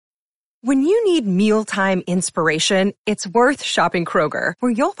When you need mealtime inspiration, it's worth shopping Kroger,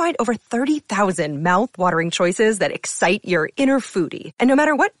 where you'll find over 30,000 mouth-watering choices that excite your inner foodie. And no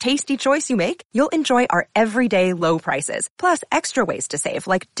matter what tasty choice you make, you'll enjoy our everyday low prices, plus extra ways to save,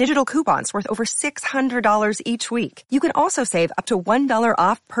 like digital coupons worth over $600 each week. You can also save up to $1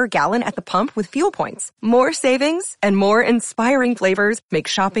 off per gallon at the pump with fuel points. More savings and more inspiring flavors make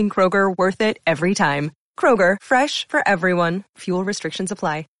shopping Kroger worth it every time. Kroger, fresh for everyone. Fuel restrictions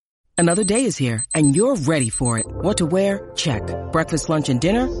apply. Another day is here, and you're ready for it. What to wear? Check. Breakfast, lunch, and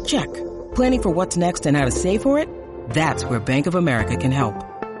dinner? Check. Planning for what's next and how to save for it? That's where Bank of America can help.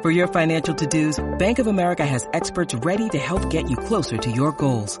 For your financial to-dos, Bank of America has experts ready to help get you closer to your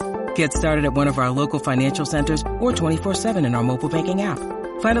goals. Get started at one of our local financial centers or 24/7 in our mobile banking app.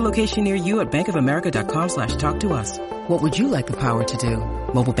 Find a location near you at bankofamerica.com/talktous. What would you like the power to do?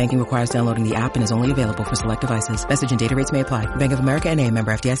 Mobile banking requires downloading the app and is only available for select devices. Message and data rates may apply. Bank of America N.A.,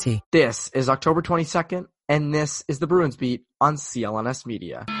 member FDIC. This is October 22nd, and this is the Bruins Beat on CLNS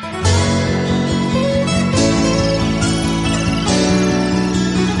Media.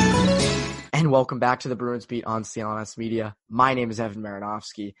 And welcome back to the Bruins Beat on CLNS Media. My name is Evan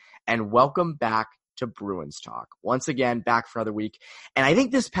Marinovsky, and welcome back to Bruins Talk. Once again, back for another week. And I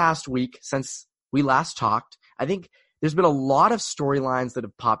think this past week, since we last talked, I think there's been a lot of storylines that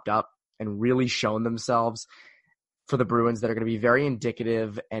have popped up and really shown themselves for the Bruins that are going to be very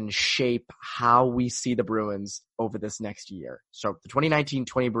indicative and shape how we see the Bruins over this next year. So the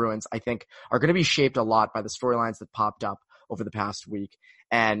 2019-20 Bruins, I think, are going to be shaped a lot by the storylines that popped up over the past week.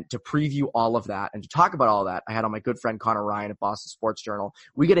 And to preview all of that and to talk about all that, I had on my good friend Connor Ryan at Boston Sports Journal.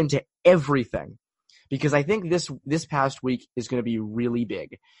 We get into everything because I think this past week is going to be really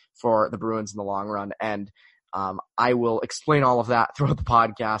big for the Bruins in the long run. And I will explain all of that throughout the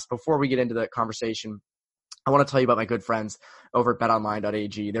podcast. Before we get into the conversation, I want to tell you about my good friends over at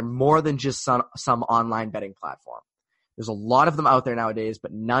betonline.ag. They're more than just some online betting platform. There's a lot of them out there nowadays,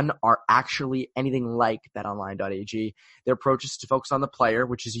 but none are actually anything like betonline.ag. Their approach is to focus on the player,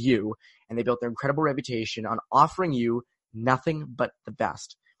 which is you, and they built their incredible reputation on offering you nothing but the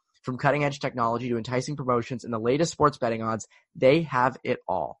best. From cutting-edge technology to enticing promotions and the latest sports betting odds, they have it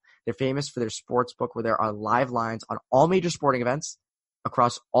all. They're famous for their sports book where there are live lines on all major sporting events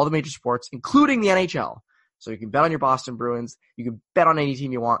across all the major sports, including the NHL. So you can bet on your Boston Bruins. You can bet on any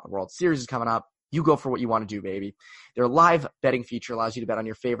team you want. The World Series is coming up. You go for what you want to do, baby. Their live betting feature allows you to bet on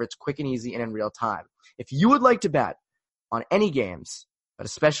your favorites quick and easy and in real time. If you would like to bet on any games, but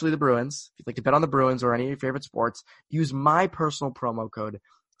especially the Bruins, if you'd like to bet on the Bruins or any of your favorite sports, use my personal promo code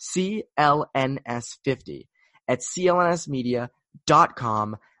CLNS50 at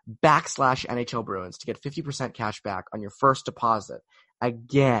clnsmedia.com/NHL Bruins to get 50% cash back on your first deposit.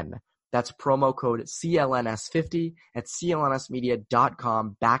 Again, that's promo code CLNS50 at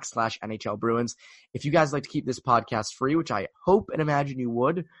clnsmedia.com/NHL Bruins. If you guys like to keep this podcast free, which I hope and imagine you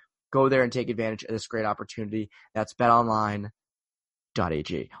would, go there and take advantage of this great opportunity. That's betonline.ag.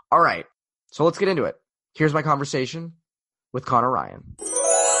 All right, so let's get into it. Here's my conversation with Connor Ryan.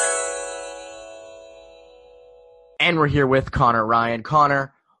 And we're here with Connor Ryan.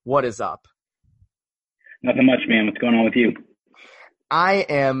 Connor, what is up? Nothing much, man. What's going on with you? I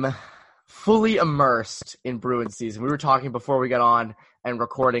am fully immersed in Bruins season. We were talking before we got on and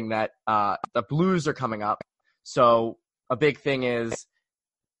recording that the Blues are coming up. So a big thing is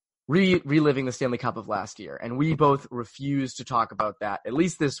reliving the Stanley Cup of last year. And we both refuse to talk about that, at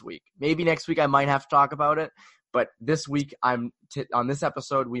least this week. Maybe next week I might have to talk about it. But this week, on this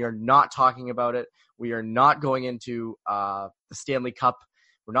episode, we are not talking about it. We are not going into the Stanley Cup.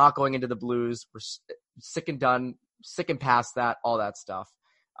 We're not going into the Blues. We're sick and done, sick and past that, all that stuff.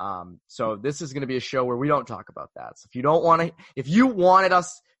 So this is going to be a show where we don't talk about that. So if you wanted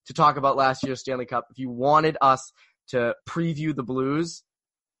us to talk about last year's Stanley Cup, if you wanted us to preview the Blues,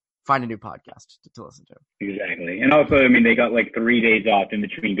 find a new podcast to listen to. Exactly. And also, I mean, they got like 3 days off in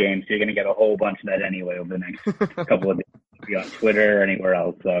between games, so you're going to get a whole bunch of that anyway over the next couple of days. Be on Twitter or anywhere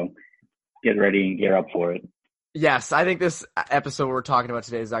else. So get ready and gear up for it. Yes, I think this episode we're talking about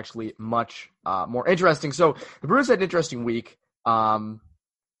today is actually much more interesting. So the Bruins had an interesting week. Won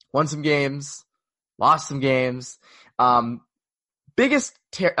some games, lost some games. Biggest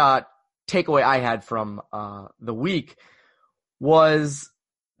takeaway I had from the week was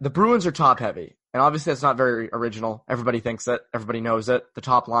the Bruins are top heavy. And obviously that's not very original. Everybody thinks it. Everybody knows it. The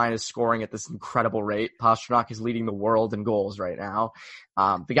top line is scoring at this incredible rate. Pastrnak is leading the world in goals right now.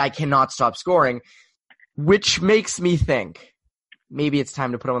 The guy cannot stop scoring, which makes me think maybe it's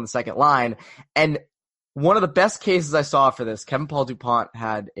time to put him on the second line. And one of the best cases I saw for this, Kevin Paul DuPont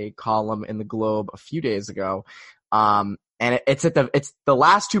had a column in the Globe a few days ago. And And it's the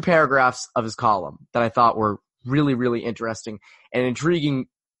last two paragraphs of his column that I thought were really, really interesting and an intriguing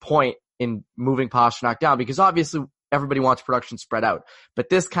point in moving Pastrnak down, because obviously everybody wants production spread out, but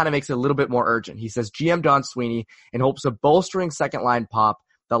this kind of makes it a little bit more urgent. He says GM Don Sweeney, in hopes of bolstering second line pop,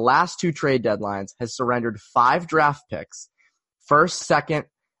 the last two trade deadlines has surrendered 5 draft picks, first, second,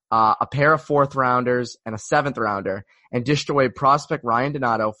 a pair of 4th rounders and a 7th rounder, and dished away prospect Ryan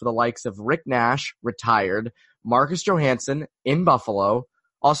Donato for the likes of Rick Nash, retired, Marcus Johansson in Buffalo,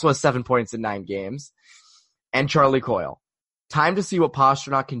 also has 7 points in 9 games, and Charlie Coyle. Time to see what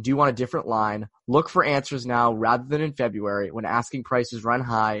Pastrnak can do on a different line. Look for answers now rather than in February when asking prices run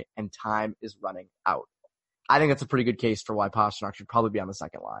high and time is running out. I think that's a pretty good case for why Pastrnak should probably be on the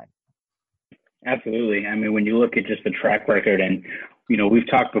second line. Absolutely. I mean, when you look at just the track record, and, you know, we've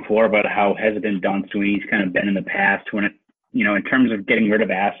talked before about how hesitant Don Sweeney's kind of been in the past when it, you know, in terms of getting rid of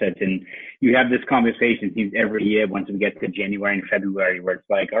assets. And you have this conversation every year once we get to January and February where it's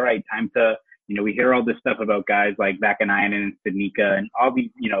like, all right, time to, you know, we hear all this stuff about guys like Vakanainen and Studnicka and all these,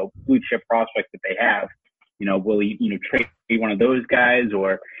 you know, blue chip prospects that they have. You know, will he, you know, trade one of those guys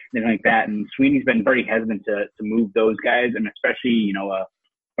or anything like that? And Sweeney's been very hesitant to move those guys, and especially, you know, a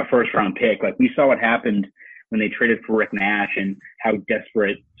first round pick. Like we saw what happened when they traded for Rick Nash and how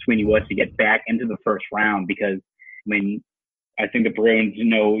desperate Sweeney was to get back into the first round, because I mean, I think the Bruins, you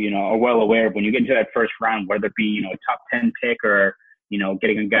know, are well aware of when you get into that first round, whether it be, you know, a top 10 pick or, you know,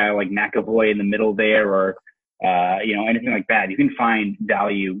 getting a guy like McAvoy in the middle there or, you know, anything like that, you can find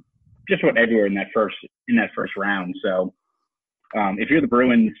value just about everywhere in that first round. So if you're the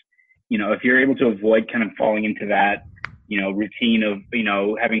Bruins, you know, if you're able to avoid kind of falling into that, you know, routine of, you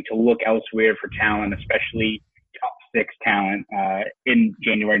know, having to look elsewhere for talent, especially top 6 talent in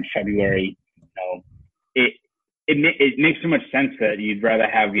January and February, you know, it makes so much sense that you'd rather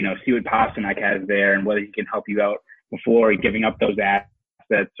have, you know, see what Pastrnak has there and whether he can help you out before giving up those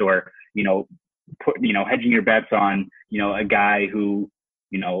assets, or, you know, hedging your bets on, you know, a guy who,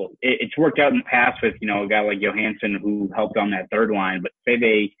 you know, it's worked out in the past with, you know, a guy like Johansson who helped on that third line, but say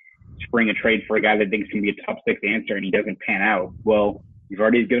they spring a trade for a guy that thinks can be a top 6 answer and he doesn't pan out. Well, you've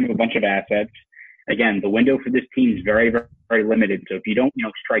already given him a bunch of assets. Again, the window for this team is very, very, very limited. So if you don't, you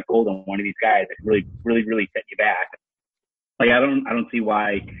know, strike gold on one of these guys, it really, really, really set you back. Like I don't see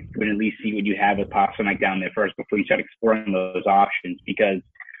why you wouldn't at least see what you have with Pastrnak down there first before you start exploring those options. Because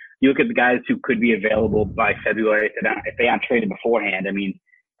you look at the guys who could be available by February if they aren't traded beforehand. I mean,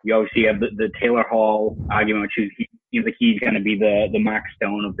 you obviously have the Taylor Hall argument, which seems like he's going to be the Mark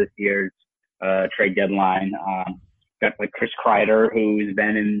Stone of this year's trade deadline. Got like Chris Kreider, who's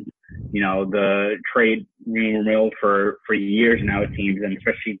been in, you know, the trade rumor mill for years now, it seems, and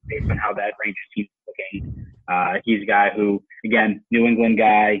especially based on how that Rangers team is looking. He's a guy who, again, New England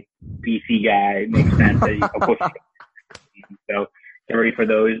guy, BC guy, makes sense. Of course, so get ready for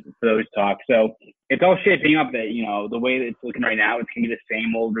those talks. So it's all shaping up that, you know, the way that it's looking right now, it's going to be the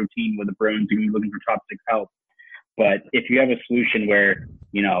same old routine where the Bruins are going to be looking for top 6 help. But if you have a solution where,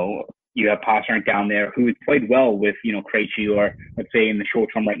 you know, you have Pastrnak down there who has played well with, you know, Krejci, or let's say in the short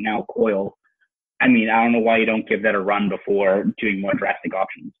term right now, Coyle, I mean, I don't know why you don't give that a run before doing more drastic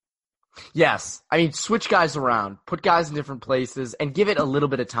options. Yes. I mean, switch guys around, put guys in different places, and give it a little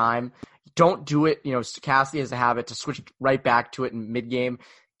bit of time. Don't do it, you know, Cassidy has a habit to switch right back to it in mid-game.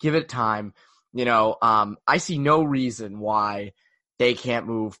 Give it time. You know, I see no reason why they can't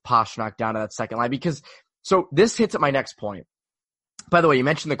move Pastrnak down to that second line, because so this hits at my next point. By the way, you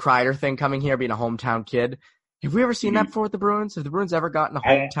mentioned the Kreider thing coming here, being a hometown kid. Have we ever seen that before with the Bruins? Have the Bruins ever gotten a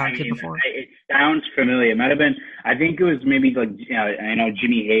hometown kid before? It sounds familiar. It might have been, I think it was maybe like, you know, I know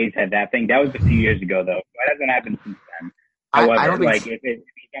Jimmy Hayes had that thing. That was a few years ago, though. That hasn't happened since then. However, I don't think like, if he's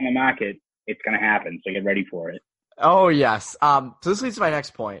on the market, it's going to happen. So get ready for it. Oh, yes. So this leads to my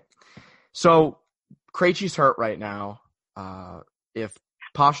next point. So Krejci's hurt right now. If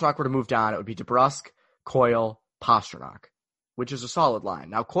Pastrnak were to move down, it would be DeBrusk, Coyle, Pastrnak, which is a solid line.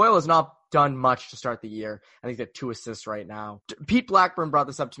 Now, Coyle has not done much to start the year. I think that 2 assists right now. Pete Blackburn brought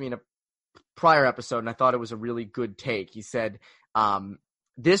this up to me in a prior episode, and I thought it was a really good take. He said,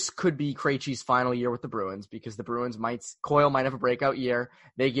 this could be Krejci's final year with the Bruins, because the Bruins Coyle might have a breakout year.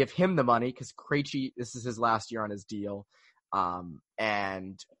 They give him the money because Krejci, this is his last year on his deal.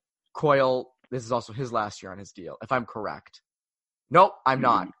 And Coyle, this is also his last year on his deal, if I'm correct. Nope, I'm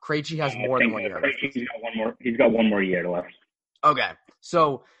not. Krejci has more than 1 year. He's got one more year left. Okay,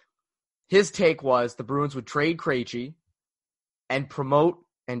 so his take was the Bruins would trade Krejci and promote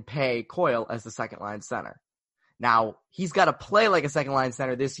and pay Coyle as the second line center. Now, he's got to play like a second line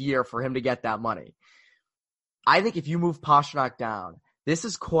center this year for him to get that money. I think if you move Pastrnak down, this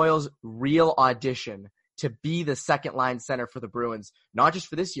is Coyle's real audition to be the second line center for the Bruins, not just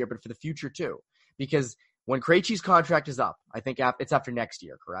for this year, but for the future too. Because when Krejci's contract is up, I think it's after next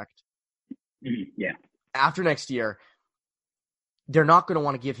year, correct? Yeah. After next year, they're not going to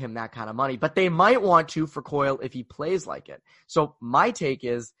want to give him that kind of money, but they might want to for Coyle if he plays like it. So my take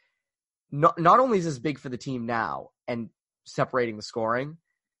is not only is this big for the team now and separating the scoring,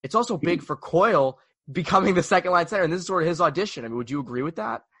 it's also big for Coyle becoming the second line center. And this is sort of his audition. I mean, would you agree with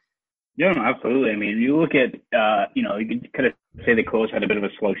that? Yeah, no, absolutely. I mean, you look at, you could kind of say the Coles had a bit of a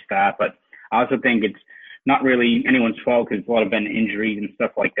slow start, but I also think it's not really anyone's fault because a lot of been injuries and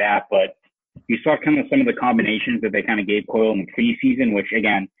stuff like that. But you saw kind of some of the combinations that they kind of gave Coyle in the preseason, which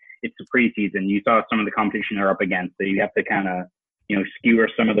again, it's the preseason. You saw some of the competition they're up against, so you have to kind of, skewer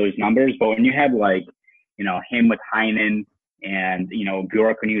some of those numbers. But when you had him with Heinen and,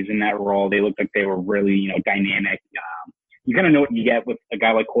 Bjork when he was in that role, they looked like they were really, dynamic. You kind of know what you get with a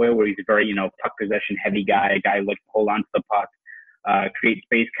guy like Coyle, where he's a very, puck possession heavy guy, a guy who likes to hold on to the puck, create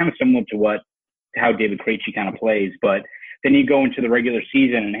space, kind of similar to how David Krejci kind of plays. But then you go into the regular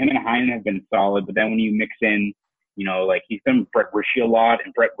season, and him and Heinen have been solid. But then when you mix in, he's been Brett Ritchie a lot,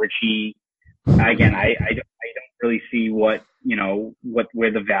 and Brett Ritchie, again, I don't really see where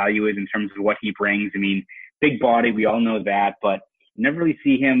the value is in terms of what he brings. I mean, big body, we all know that, but you never really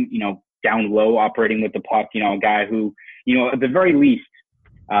see him, down low operating with the puck. A guy who, at the very least,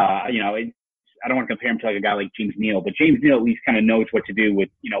 I don't want to compare him to like a guy like James Neal, but James Neal at least kind of knows what to do with,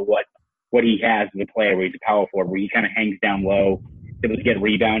 what he has as a player, where he's a power forward, where he kind of hangs down low, able to get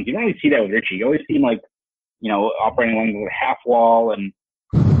rebounds. You don't really see that with Ritchie. You always see him operating along the half wall and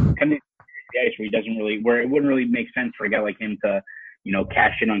kind of the ice where it wouldn't really make sense for a guy like him to,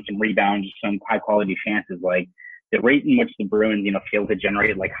 cash in on some rebounds, some high quality chances. Like the rate in which the Bruins, fail to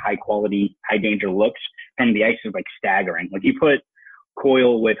generate like high quality, high danger looks from the ice is like staggering. Like you put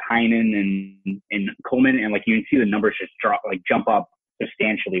Coyle with Heinen and Coleman, and like you can see the numbers just jump up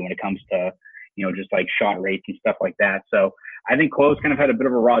substantially when it comes to, just like shot rates and stuff like that. So I think Coyle's kind of had a bit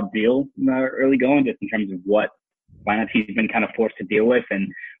of a raw deal in the early going, just in terms of what lineups he's been kind of forced to deal with. And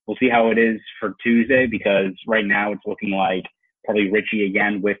we'll see how it is for Tuesday, because right now it's looking like probably Ritchie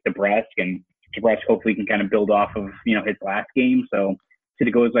again with DeBrusk, and DeBrusk hopefully can kind of build off of, his last game. So see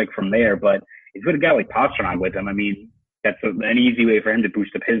it goes like from there. But if you put a guy like Pastrnak with him, I mean, that's an easy way for him to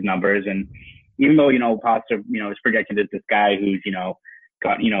boost up his numbers. And even though, Pastrnak, is projected as this guy who's,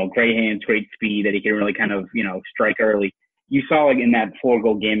 got, great hands, great speed, that he can really kind of, strike early. You saw like in that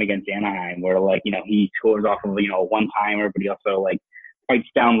 4-goal game against Anaheim where he scores off of, a one-timer, but he also fights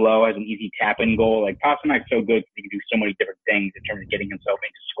down low, has an easy tap-in goal. Like Pasternak's so good because he can do so many different things in terms of getting himself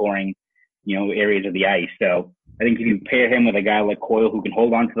into scoring, areas of the ice. So I think if you pair him with a guy like Coyle who can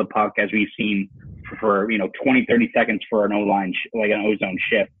hold on to the puck, as we've seen for 20, 30 seconds for an O-line, an O-zone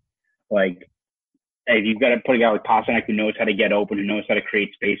shift, if you've got to put a guy like Pastrnak who knows how to get open, who knows how to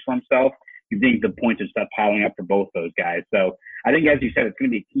create space for himself, you think the points would start piling up for both those guys. So I think, as you said, it's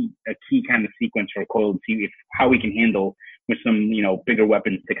going to be a key kind of sequence for Coyle to see how we can handle with some, bigger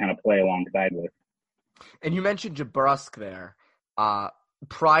weapons to kind of play alongside with. And you mentioned DeBrusk there.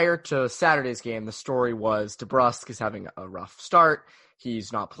 Prior to Saturday's game, the story was DeBrusk is having a rough start.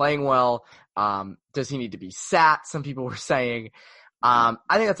 He's not playing well. Does he need to be sat? Some people were saying. I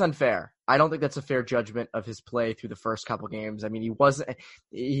think that's unfair. I don't think that's a fair judgment of his play through the first couple games. I mean, he wasn't,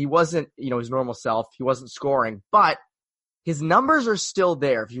 his normal self. He wasn't scoring, but his numbers are still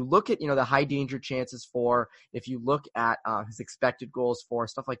there. If you look at, the high danger chances for, if you look at his expected goals for,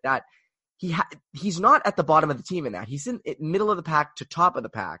 stuff like that, he's not at the bottom of the team in that. He's in middle of the pack to top of the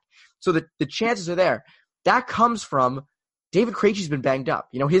pack. So the chances are there. That comes from David Krejci's been banged up.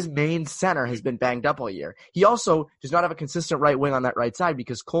 His main center has been banged up all year. He also does not have a consistent right wing on that right side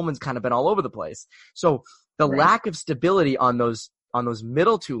because Coleman's kind of been all over the place. So the lack of stability on those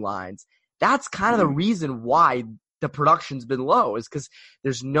middle two lines, that's kind of the reason why the production's been low, is because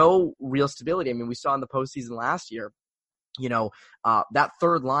there's no real stability. I mean, we saw in the postseason last year, that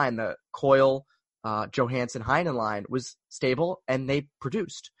third line, the Coyle, Johansson, Heinen line was stable and they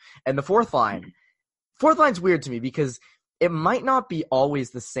produced. And the fourth line's weird to me because it might not be always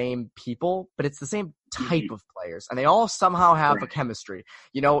the same people, but it's the same type of players. And they all somehow have a chemistry.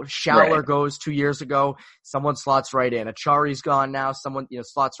 Schaller goes 2 years ago, someone slots right in. Achari's gone now, someone,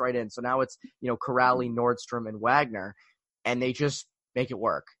 slots right in. So now it's, Corrali, Nordstrom, and Wagner, and they just make it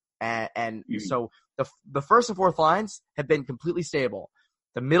work. So the first and fourth lines have been completely stable.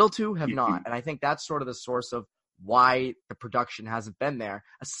 The middle two have not. And I think that's sort of the source of why the production hasn't been there,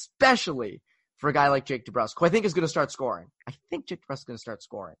 especially for a guy like Jake DeBrusk, who I think is going to start scoring. I think Jake DeBrusk is going to start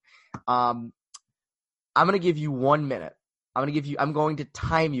scoring. I'm going to give you 1 minute. I'm going to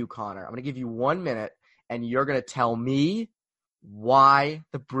time you, Connor. I'm going to give you 1 minute, and you're going to tell me why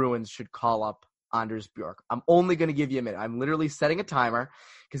the Bruins should call up Anders Bjork. I'm only going to give you a minute. I'm literally setting a timer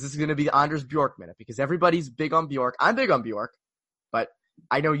because this is going to be the Anders Bjork minute because everybody's big on Bjork. I'm big on Bjork, but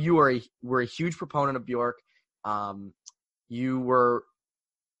I know you were a huge proponent of Bjork. You were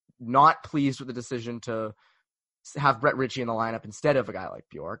not pleased with the decision to have Brett Ritchie in the lineup instead of a guy like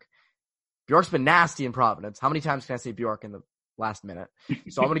Bjork. Bjork's been nasty in Providence. How many times can I say Bjork in the last minute?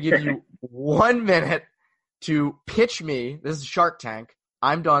 So I'm going to give you 1 minute to pitch me. This is Shark Tank.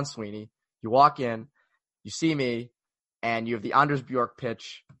 I'm Don Sweeney. You walk in, you see me, and you have the Anders Bjork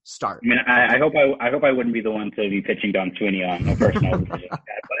pitch. Start. I mean, I hope I wouldn't be the one to be pitching Don Sweeney on a personal decision like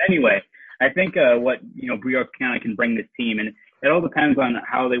that. But anyway, I think what Bjork kind of can bring this team, and it all depends on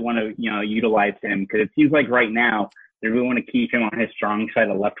how they want to utilize him, because it seems like right now they really want to keep him on his strong side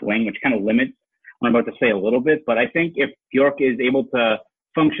of left wing, which kind of limits what I'm about to say a little bit. But I think if Bjork is able to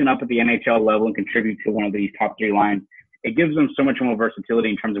function up at the NHL level and contribute to one of these top three lines, it gives them so much more versatility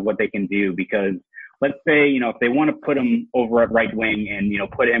in terms of what they can do. Because let's say, if they want to put him over at right wing and,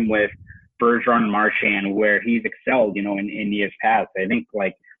 put him with Bergeron and Marchand where he's excelled, in years past, I think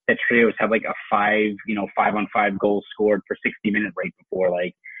like that trios have like a 5-on-5 goals scored per 60 minute rate before.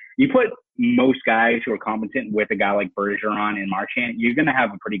 Like you put most guys who are competent with a guy like Bergeron and Marchand, you're going to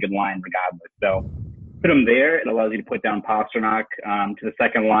have a pretty good line regardless. So put them there. It allows you to put down Pastrnak to the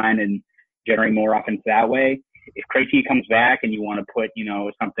second line and generate more offense that way. If Krejci comes back and you want to put,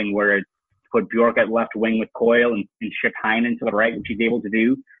 something where it's put Bjork at left wing with Coyle and ship Heinen to the right, which he's able to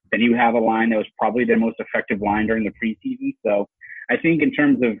do, then you have a line that was probably their most effective line during the preseason. So I think in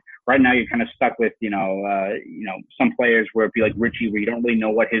terms of right now, you're kind of stuck with, some players where it'd be like Ritchie, where you don't really know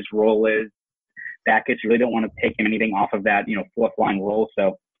what his role is. Backes, you really don't want to take anything off of that, fourth line role.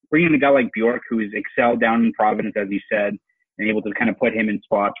 So bringing in a guy like Bjork, who's excelled down in Providence, as you said, and able to kind of put him in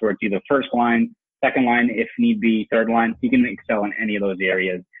spots where it's either first line, second line, if need be, third line, he can excel in any of those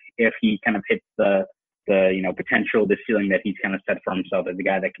areas if he kind of hits the potential, the ceiling that he's kind of set for himself as a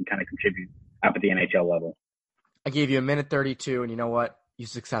guy that can kind of contribute up at the NHL level. I gave you a minute 32, and you know what? You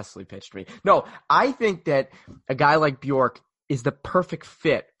successfully pitched me. No, I think that a guy like Bjork is the perfect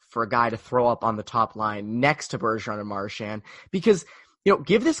fit for a guy to throw up on the top line next to Bergeron and Marchand because,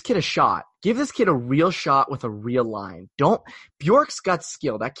 give this kid a shot. Give this kid a real shot with a real line. Bjork's got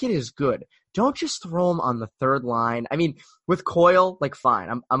skill. That kid is good. Don't just throw him on the third line. I mean, with Coyle, like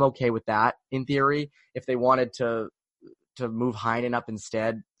fine. I'm okay with that in theory. If they wanted to move Heinen up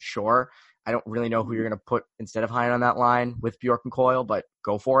instead, sure. I don't really know who you're going to put instead of Heinen on that line with Bjork and Coyle, but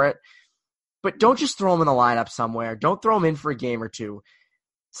go for it. But don't just throw him in the lineup somewhere. Don't throw him in for a game or two.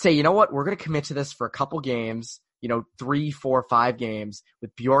 Say, you know what? We're going to commit to this for a couple games, 3, 4, 5 games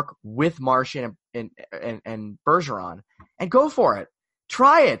with Bjork, with Marchand and Bergeron, and go for it.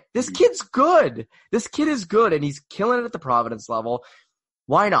 Try it. This kid's good. This kid is good, and he's killing it at the Providence level.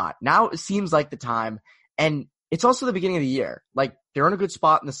 Why not? Now it seems like the time, and it's also the beginning of the year. Like, they're in a good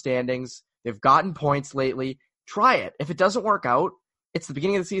spot in the standings. They've gotten points lately. Try it. If it doesn't work out, it's the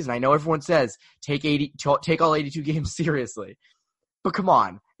beginning of the season. I know everyone says take all 82 games seriously. But come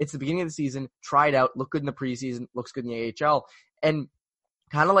on. It's the beginning of the season. Try it out. Look good in the preseason. Looks good in the AHL. And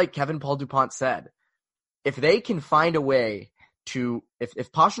kind of like Kevin Paul DuPont said, if they can find a way to –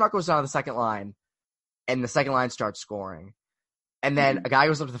 if Pastrnak goes down to the second line and the second line starts scoring, and then a guy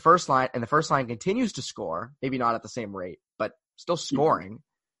goes up to the first line and the first line continues to score, maybe not at the same rate, but still scoring,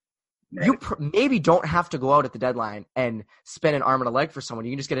 right. You maybe don't have to go out at the deadline and spend an arm and a leg for someone.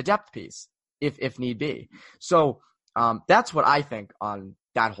 You can just get a depth piece if need be. So that's what I think on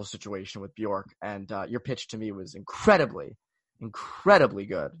that whole situation with Bjork. And your pitch to me was incredibly, incredibly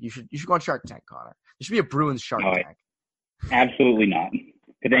good. You should go on Shark Tank, Connor. There should be a Bruins Shark Tank. Absolutely not.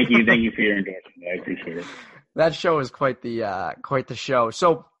 But thank you for your endorsement. I appreciate it. That show is quite the show.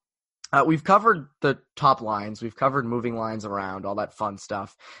 So we've covered the top lines. We've covered moving lines around, all that fun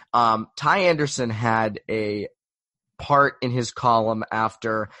stuff. Ty Anderson had a part in his column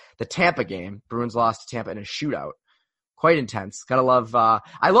after the Tampa game. Bruins lost to Tampa in a shootout. Quite intense. Gotta love.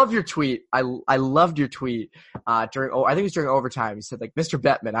 I love your tweet. I loved your tweet during. I think it was during overtime. You said like, "Mr.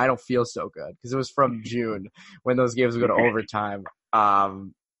 Bettman, I don't feel so good," because it was from June when those games would go to overtime.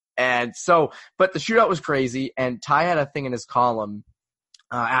 And so, but the shootout was crazy. And Ty had a thing in his column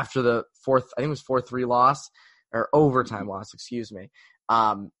after the fourth. I think it was 4-3 loss or overtime loss. Excuse me.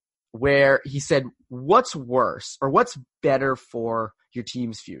 Where he said, "What's worse or what's better for your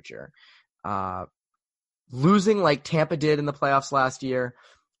team's future?" Losing like Tampa did in the playoffs last year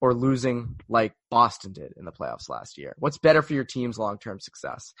or losing like Boston did in the playoffs last year? What's better for your team's long-term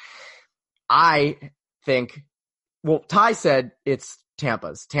success? I think Well, Ty said it's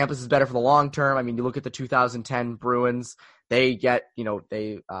Tampa's. Tampa's is better for the long term. I mean, you look at the 2010 Bruins, they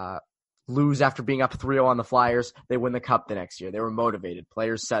lose after being up 3-0 on the Flyers. They win the cup the next year. They were motivated.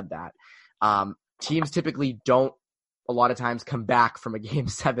 Players said that. Teams typically don't a lot of times come back from a Game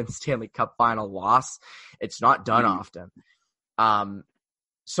 7 Stanley Cup final loss. It's not done often.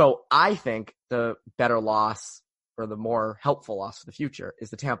 So I think the better loss or the more helpful loss for the future is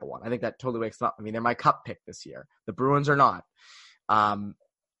the Tampa one. I think that totally wakes them up. I mean, they're my cup pick this year. The Bruins are not.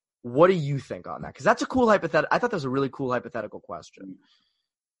 What do you think on that? Because that's a cool hypothetical. I thought that was a really cool hypothetical question.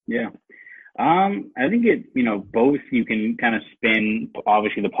 Yeah. I think both you can kind of spin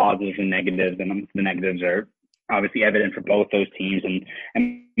obviously the positives and negatives, and the negatives are obviously evident for both those teams. And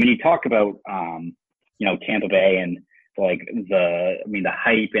when you talk about, Tampa Bay and like the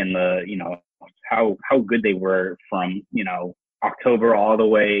hype and how good they were from, October all the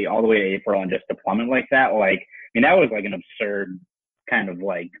way to April and just to plummet like that. Like, I mean, that was like an absurd kind of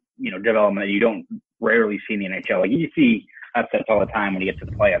development that you don't rarely see in the NHL. Like you see upsets all the time when you get to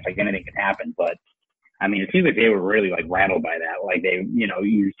the playoffs, like anything can happen. But I mean, it seems like they were really like rattled by that. Like they,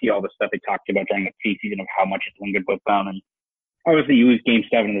 you see all the stuff they talked about during the preseason of how much it's lingered with them. And obviously you lose Game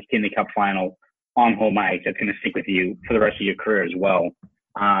 7 in the Stanley Cup final on home ice. That's going to stick with you for the rest of your career as well.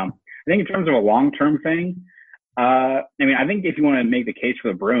 I think in terms of a long-term thing, I think if you want to make the case for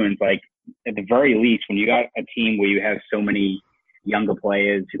the Bruins, like at the very least, when you got a team where you have so many younger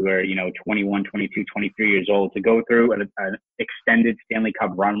players who are, 21, 22, 23 years old, to go through an extended Stanley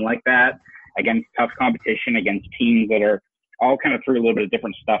Cup run like that against tough competition, against teams that are all kind of threw a little bit of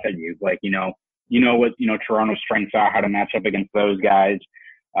different stuff at you. Like, what Toronto's strengths are, how to match up against those guys.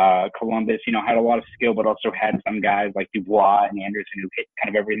 Columbus, had a lot of skill, but also had some guys like Dubois and Anderson who hit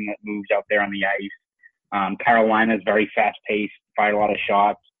kind of everything that moves out there on the ice. Carolina is very fast-paced, fired a lot of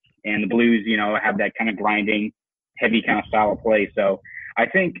shots, and the Blues, have that kind of grinding, heavy kind of style of play. So I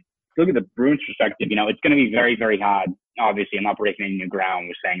think, look at the Bruins perspective, it's going to be very, very hard. Obviously, I'm not breaking any new ground.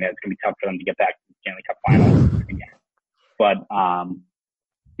 We're saying that it's going to be tough for them to get back to the Stanley Cup final again. But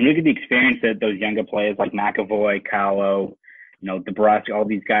you look at the experience that those younger players like McAvoy, Carlo, DeBrusk, all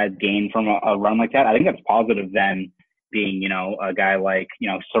these guys gain from a run like that. I think that's positive than being, a guy like,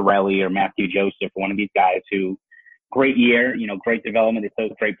 Cirelli or Matthew Joseph, one of these guys who great year, great development. They play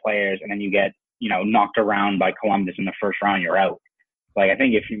with great players, and then you get, knocked around by Columbus in the first round, you're out. Like, I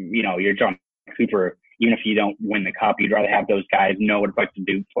think if you're John Cooper, even if you don't win the cup, you'd rather have those guys know what it's like to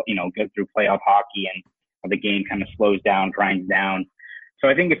do, go through playoff hockey and the game kind of slows down, grinds down. So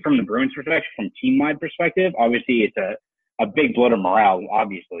I think from the Bruins perspective, from team-wide perspective, obviously it's a big blow to morale,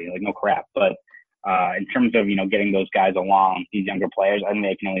 obviously, like no crap. But in terms of, getting those guys along, these younger players, I think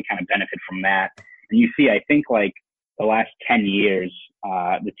they can only kind of benefit from that. And you see, I think like the last 10 years,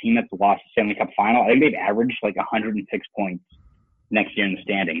 the team that's lost the Stanley Cup final, I think they've averaged like 106 points next year in the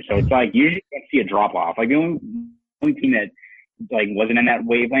standings. So it's like you usually can't see a drop off. Like the only team that like wasn't in that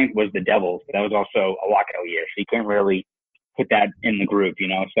wavelength was the Devils, but that was also a lockout year, so you can't really put that in the group,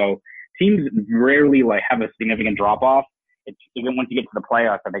 So teams rarely like have a significant drop off. It's even once you get to the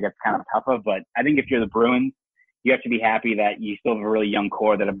playoffs, I think it's kind of tougher. But I think if you're the Bruins, you have to be happy that you still have a really young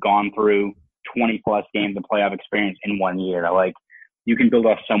core that have gone through 20 plus games of playoff experience in 1 year. Like you can build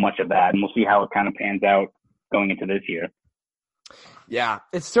off so much of that, and we'll see how it kind of pans out going into this year. Yeah,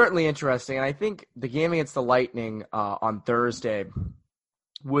 it's certainly interesting. And I think the game against the Lightning on Thursday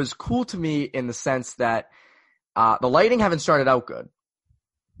was cool to me in the sense that the Lightning haven't started out good.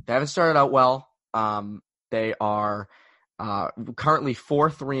 They haven't started out well. They are currently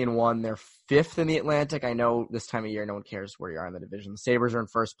 4-3-1. They're 5th in the Atlantic. I know this time of year no one cares where you are in the division. The Sabres are in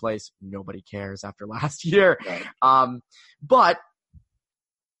first place. Nobody cares after last year. Right. But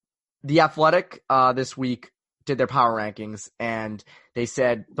the Athletic this week did their power rankings, and they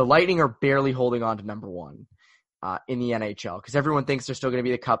said the Lightning are barely holding on to number 1 in the NHL because everyone thinks they're still going to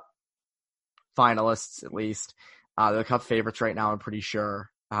be the Cup finalists, at least. They're the Cup favorites right now, I'm pretty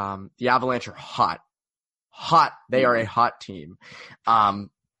sure. The Avalanche are hot. They are a hot team.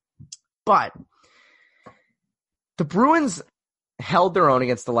 But the Bruins held their own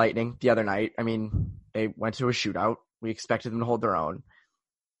against the Lightning the other night. I mean, they went to a shootout. We expected them to hold their own.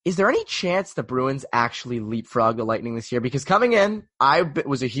 Is there any chance the Bruins actually leapfrog the Lightning this year? Because coming in, I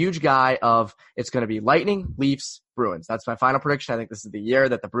was a huge guy of it's going to be Lightning, Leafs, Bruins. That's my final prediction. I think this is the year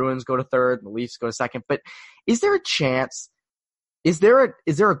that the Bruins go to third and the Leafs go to second. But is there a chance? Is there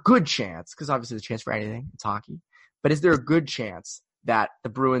a good chance? Because obviously there's a chance for anything. It's hockey. But is there a good chance that the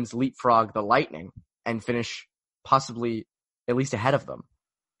Bruins leapfrog the Lightning and finish possibly at least ahead of them?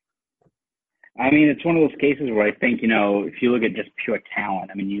 I mean, it's one of those cases where I think, if you look at just pure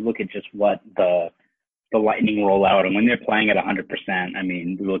talent, I mean, you look at just what the the Lightning roll out. And when they're playing at 100%, I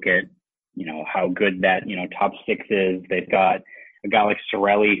mean, we look at, you know, how good that, you know, top six is. They've got a guy like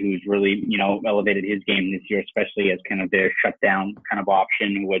Cirelli who's really, you know, elevated his game this year, especially as kind of their shutdown kind of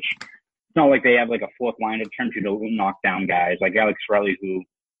option, which it's not like they have like a fourth line that turns you to knock down guys like Alex Cirelli, who,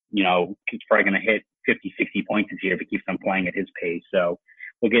 you know, is probably going to hit 50, 60 points this year if he keeps on playing at his pace. So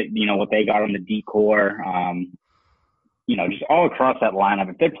look at, you know, what they got on the D-core, you know, just all across that lineup.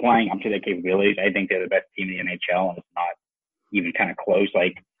 If they're playing up to their capabilities, I think they're the best team in the NHL, and it's not even kind of close.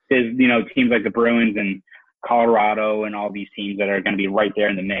 Like, there's, you know, teams like the Bruins and Colorado and all these teams that are going to be right there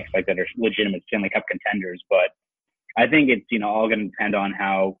in the mix, like that are legitimate Stanley Cup contenders. But I think it's, you know, all going to depend on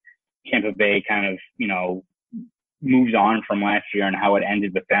how Tampa Bay kind of, you know, moves on from last year and how it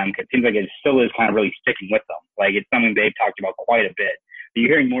ended with them. Cause it seems like it still is kind of really sticking with them. Like, it's something they've talked about quite a bit. You're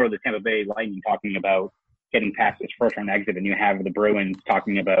hearing more of the Tampa Bay Lightning talking about getting past this first round exit than you have the Bruins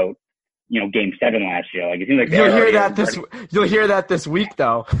talking about, you know, Game 7 last year. Like, it seems like you'll hear that this week,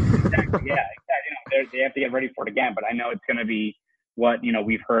 though. Exactly. Yeah, exactly. You know, they have to get ready for it again. But I know it's going to be what, you know,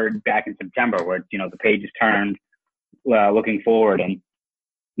 we've heard back in September, where, you know, the page is turned, looking forward. And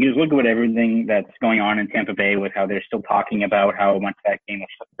you just look at everything that's going on in Tampa Bay with how they're still talking about how much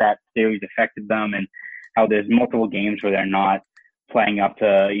that series affected them, and how there's multiple games where they're not playing up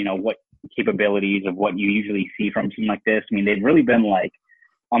to, you know, what capabilities of what you usually see from a team like this. I mean, they've really been like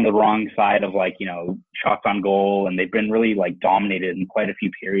on the wrong side of, like, you know, shots on goal, and they've been really like dominated in quite a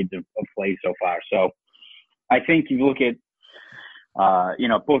few periods of play so far. So I think you look at, you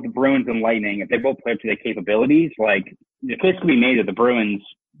know, both the Bruins and Lightning, if they both play up to their capabilities, like, the case could be made that the Bruins,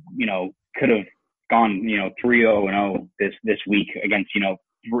 you know, could have gone, you know, 3-0-0 this week against, you know,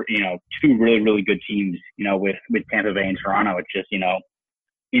 two really, really good teams, you know, with Tampa Bay and Toronto. It's just, you know,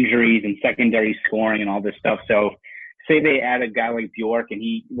 injuries and secondary scoring and all this stuff. So say they add a guy like Bjork and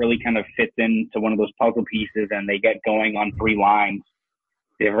he really kind of fits into one of those puzzle pieces and they get going on three lines.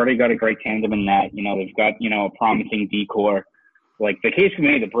 They've already got a great tandem in that. You know, they've got, you know, a promising D-core. Like, the case for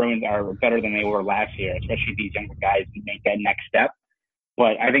me, the Bruins are better than they were last year, especially if these younger guys make that next step.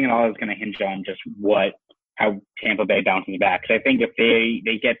 But I think it all is going to hinge on just how Tampa Bay bounces back. Because I think if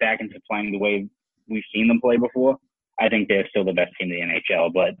they get back into playing the way we've seen them play before, I think they're still the best team in the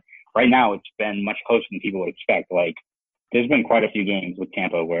NHL. But right now, it's been much closer than people would expect. Like, there's been quite a few games with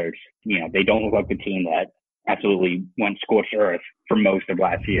Tampa where it's, you know, they don't look like the team that absolutely went scorched earth for most of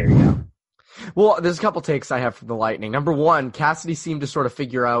last year. You know? Well, there's a couple takes I have from the Lightning. Number one, Cassidy seemed to sort of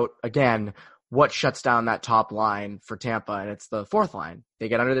figure out, again, what shuts down that top line for Tampa, and it's the fourth line. They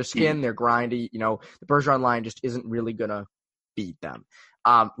get under their skin, they're grindy. You know, the Bergeron line just isn't really going to beat them.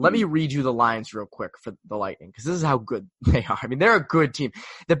 Let me read you the lines real quick for the Lightning, because this is how good they are. I mean, they're a good team.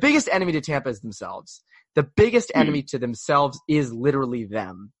 The biggest enemy to Tampa is themselves. The biggest enemy to themselves is literally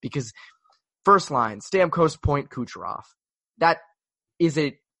them, because first line, Stamkos, Point, Kucherov. That is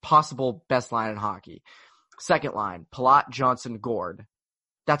a possible best line in hockey. Second line, Palat, Johnson, Gord.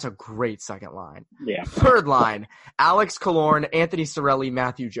 That's a great second line. Yeah. Third line, Alex Killorn, Anthony Cirelli,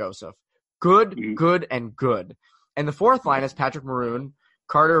 Matthew Joseph. Good, good, and good. And the fourth line is Patrick Maroon,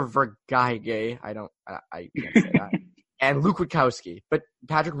 Carter Verhaeghe. I can't say that. And Luke Witkowski. But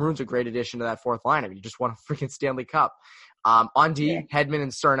Patrick Maroon's a great addition to that fourth line. I mean, he just won a freaking Stanley Cup. On D, Hedman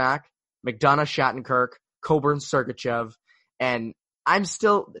and Cernak, McDonough, Shattenkirk, Coburn, Sergachev. And I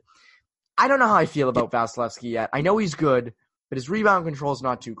don't know how I feel about Vasilevsky yet. I know he's good, but his rebound control is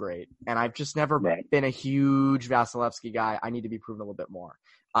not too great. And I've just never been a huge Vasilevsky guy. I need to be proven a little bit more.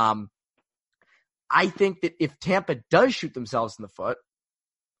 I think that if Tampa does shoot themselves in the foot,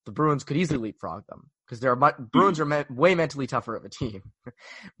 the Bruins could easily leapfrog them, because Bruins are way mentally tougher of a team.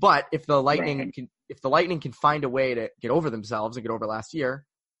 But if the Lightning can find a way to get over themselves and get over last year,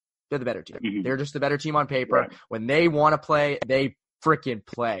 they're the better team. Mm-hmm. They're just the better team on paper. Right. When they want to play, they freaking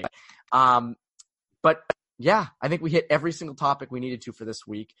play. But yeah, I think we hit every single topic we needed to for this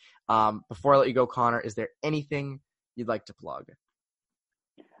week. Before I let you go, Connor, is there anything you'd like to plug?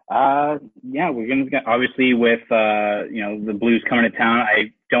 Yeah, we're going to, obviously with, you know, the Blues coming to town,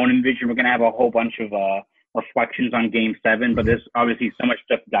 I don't envision we're going to have a whole bunch of, reflections on Game 7, but there's obviously so much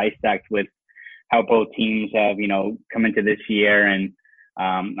stuff to dissect with how both teams have, you know, come into this year. And,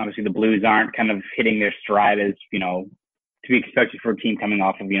 obviously the Blues aren't kind of hitting their stride as, you know, to be expected for a team coming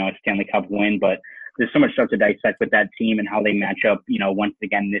off of, you know, a Stanley Cup win, but there's so much stuff to dissect with that team and how they match up, you know, once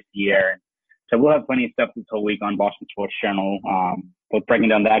again this year. So we'll have plenty of stuff this whole week on Boston Sports Journal, both breaking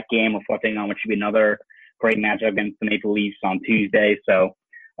down that game, reflecting on what should be another great matchup against the Maple Leafs on Tuesday. So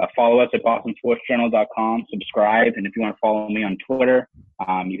follow us at bostonsportsjournal.com, subscribe, and if you want to follow me on Twitter,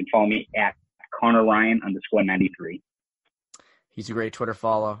 you can follow me at ConnorRyan_93. He's a great Twitter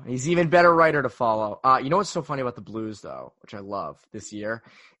follow. He's an even better writer to follow. You know what's so funny about the Blues, though, which I love this year,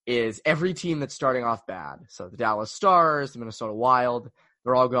 is every team that's starting off bad. So the Dallas Stars, the Minnesota Wild,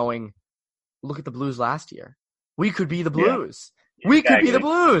 they're all going, look at the Blues last year. We could be the Blues. Yeah, we could be the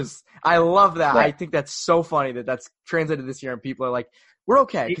Blues. I love that. Right. I think that's so funny that that's translated this year and people are like, we're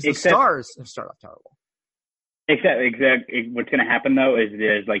okay because the Stars have started off terrible. Exactly. What's going to happen though is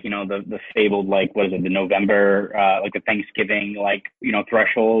there's like, the fabled, like, what is it, the November, like the Thanksgiving, like,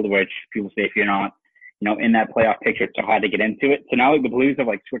 threshold, which people say if you're not, in that playoff picture, it's so hard to get into it. So now like the Blues have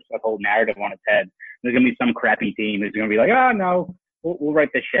like switched that whole narrative on its head. There's going to be some crappy team who's going to be like, oh no, we'll right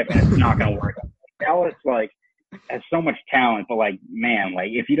this ship, and it's not going to work. Dallas, like, has so much talent, but like, man,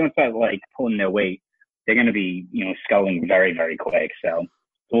 like if you don't start like pulling their weight, they're going to be, sculling very, very quick. So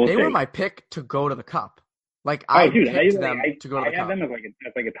we'll they see. Were my pick to go to the Cup. Like I picked them to go to the Cup. I have them as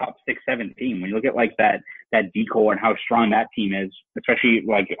like a top 6-7 team. When you look at like that decor and how strong that team is, especially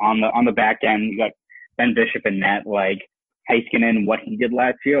like on the back end, you got Ben Bishop and net, like Heiskanen, what he did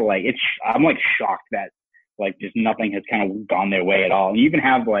last year, like I'm like shocked that like just nothing has kind of gone their way at all. And you even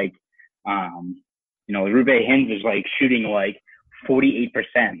have like Rube Hintz is like shooting like 48%,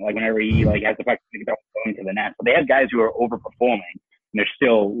 like whenever he like has the puck going to the net. So they have guys who are overperforming. And they're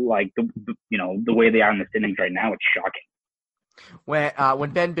still like the way they are in the standings right now. It's shocking.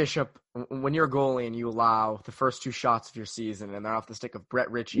 When Ben Bishop, when you're a goalie and you allow the first 2 shots of your season and they're off the stick of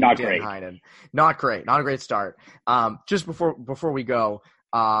Brett Ritchie and Dan Heinen, not great, not a great start. Just before we go,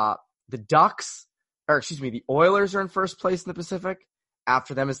 the Oilers are in first place in the Pacific.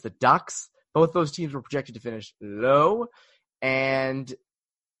 After them is the Ducks. Both those teams were projected to finish low, and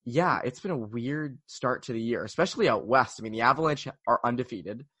yeah, it's been a weird start to the year, especially out west. I mean, the Avalanche are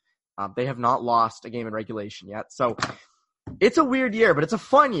undefeated. They have not lost a game in regulation yet. So it's a weird year, but it's a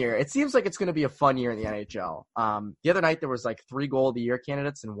fun year. It seems like it's going to be a fun year in the NHL. The other night, there was like 3 goal of the year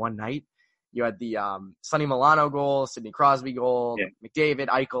candidates in one night. You had the Sonny Milano goal, Sidney Crosby goal, McDavid,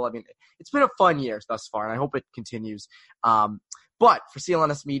 Eichel. I mean, it's been a fun year thus far, and I hope it continues. But for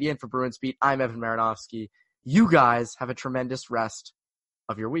CLNS Media and for Bruins Beat, I'm Evan Marinovsky. You guys have a tremendous rest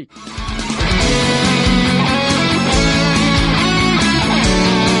of your week.